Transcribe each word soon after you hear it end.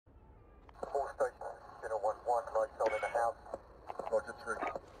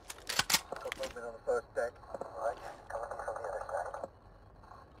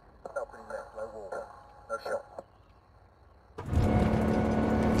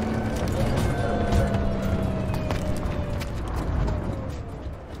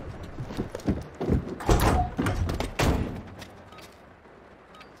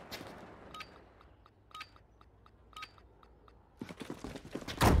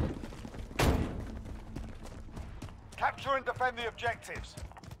Capture and defend the objectives.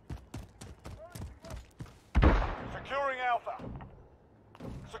 Securing Alpha.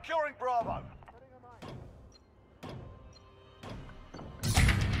 Securing Bravo.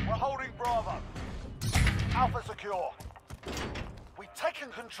 We're holding Bravo. Alpha secure. We've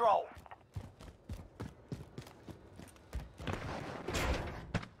taken control.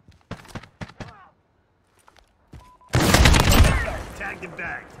 Tagged and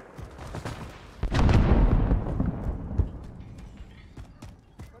bagged.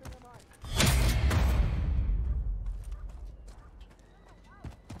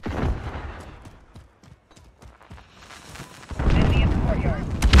 Enemy in the courtyard.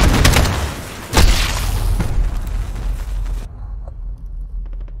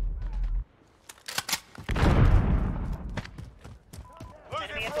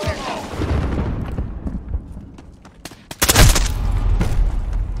 Enemy at the warehouse.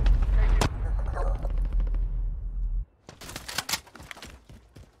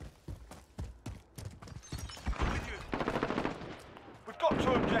 We've got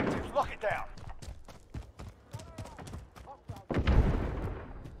 2 objectives. Lock it down.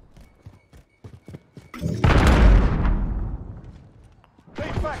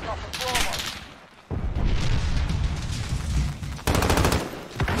 Lead back up at Bravo.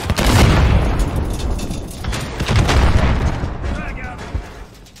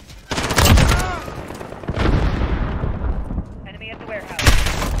 Enemy at the warehouse.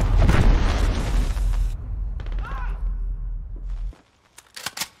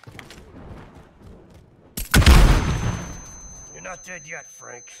 You're not dead yet,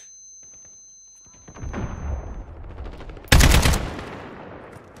 Frank.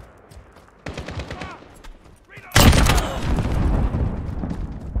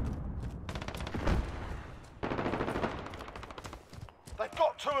 They've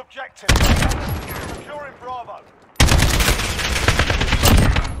got 2 objectives. Securing Bravo.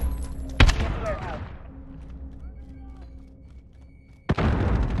 Enemy at the warehouse.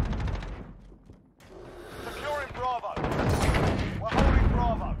 Securing Bravo. We're holding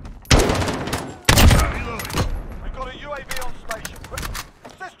Bravo. Reloading. We've got a UAV on station.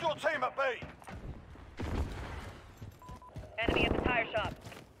 Assist your team at B. Enemy at the tire shop.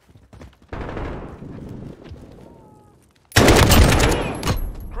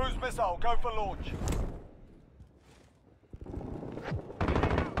 Cruise missile, go for launch.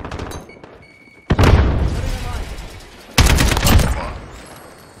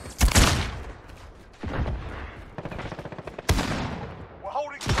 We're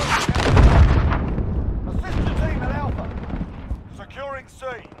holding Alpha. Assist your team at Alpha. Securing C.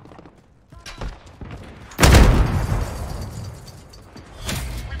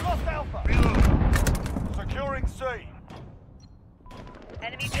 We've lost Alpha. Reloading. Securing C.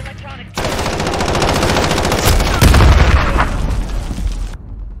 Enemy electronics.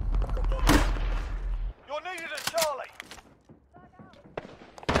 You're needed at Charlie.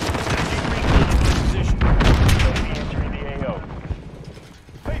 Position. UAV entering the AO.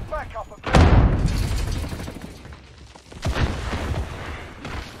 Feed back up at Bravo.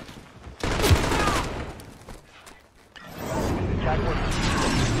 Attack one.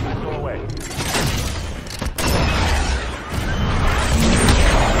 Missile away.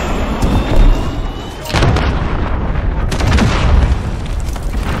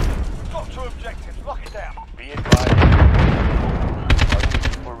 Got 2 objectives. Lock it down. Be advised.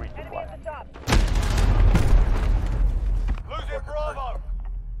 RTX for Enemy resupply. at the shop. Losing Bravo.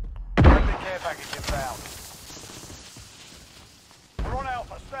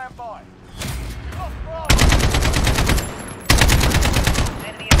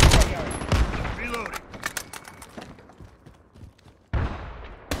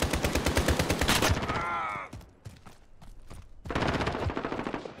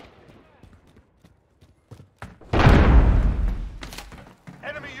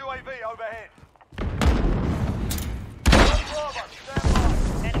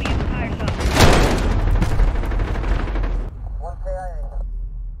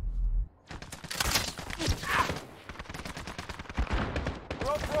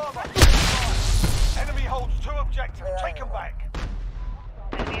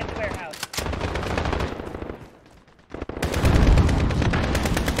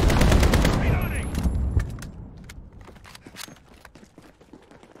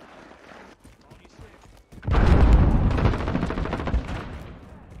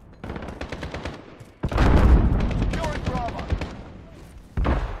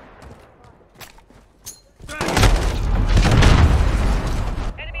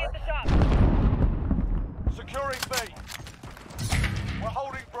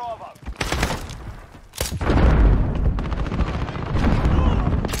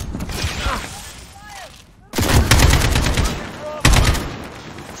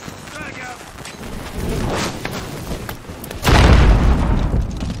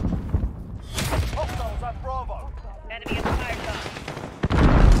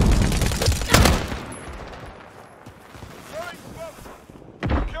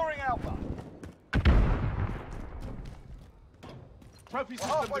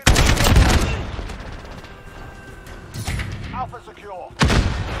 Alpha secure.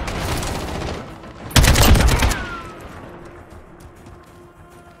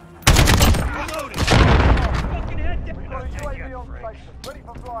 Reloading! Fucking head down! We've got a UAV on station, ready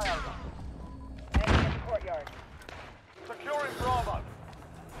for flyover. Enemy in the courtyard. Securing Bravo.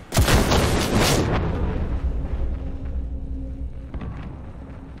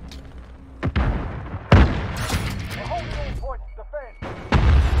 We're holding all points. Defend.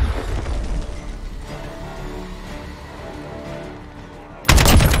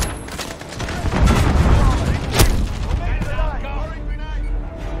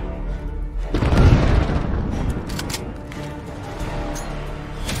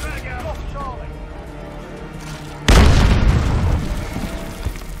 Drag out! Lost Charlie.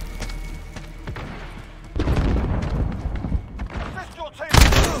 Assist your team.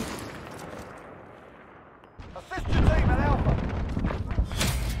 Assist your team at Alpha.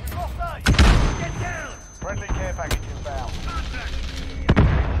 We've lost A. Get down! Friendly care package inbound. Contact!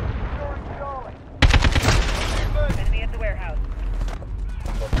 Securing Charlie. Enemy at the warehouse.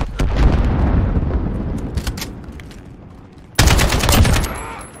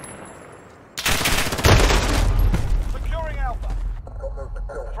 Securing Alpha.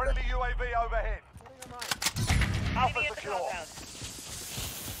 Friendly UAV overhead. Alpha Enemy at the secure. compound.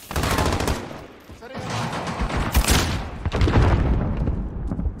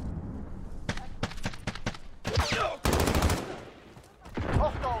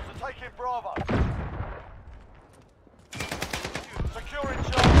 Hostiles are taking Bravo. Securing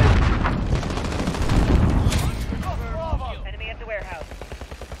Charlie. We've lost Bravo. Enemy at the warehouse.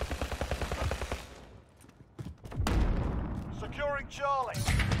 Securing Charlie.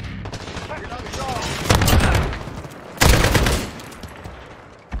 Capturing Charlie.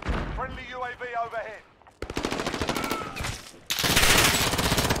 Friendly UAV overhead.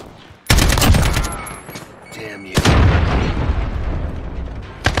 Damn you.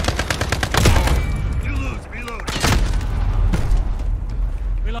 You lose. Reload.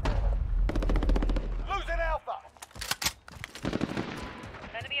 Losing Alpha.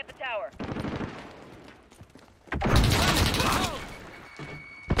 Enemy at the tower.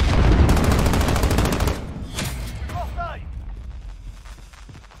 We've lost A.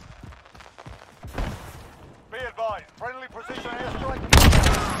 Be advised. Friendly precision airstrike.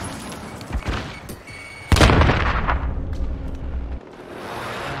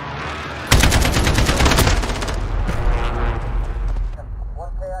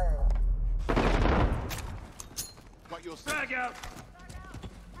 Drag out!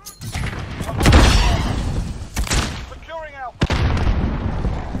 Securing Alpha.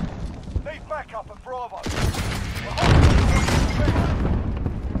 Need backup at Bravo. We're holding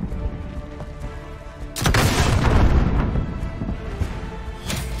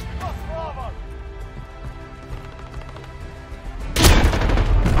We've lost Bravo.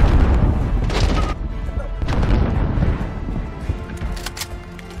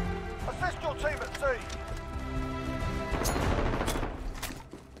 Assist your team at C.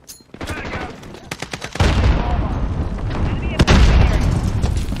 Drag out! Enemy at the area.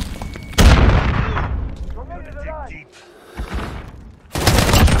 You're needed at A. Dig deep.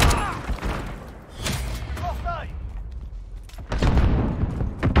 We've lost A.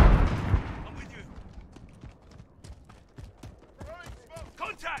 I'm with you.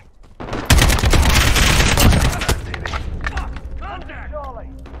 Contact! Fuck! Contact! Charlie.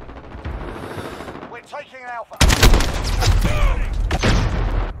 We're taking Alpha.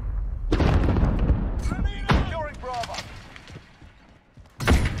 Securing Bravo.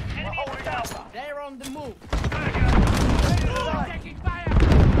 We're Enemy at the holding tower. Alpha. They're on the move. Drag out! Needed at A. Taking fire.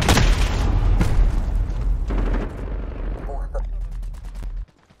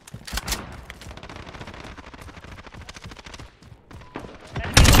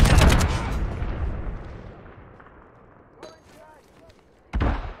 Enemy at the tower.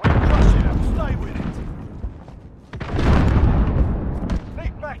 We're crushing them. Stay with it.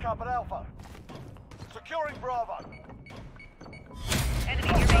 Need backup at Alpha. Securing Bravo. Enemy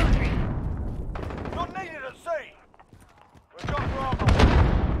near Main Street. You're needed at C. We've got Bravo.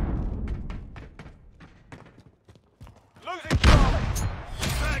 Losing Charlie.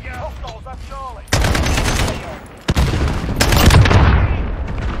 Drag out! Hostiles have Charlie.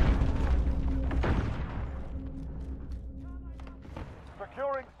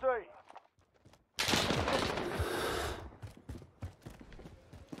 Securing C.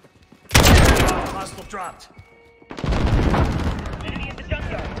 Hostile dropped. Enemy at the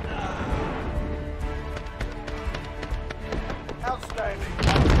junkyard. Outstanding.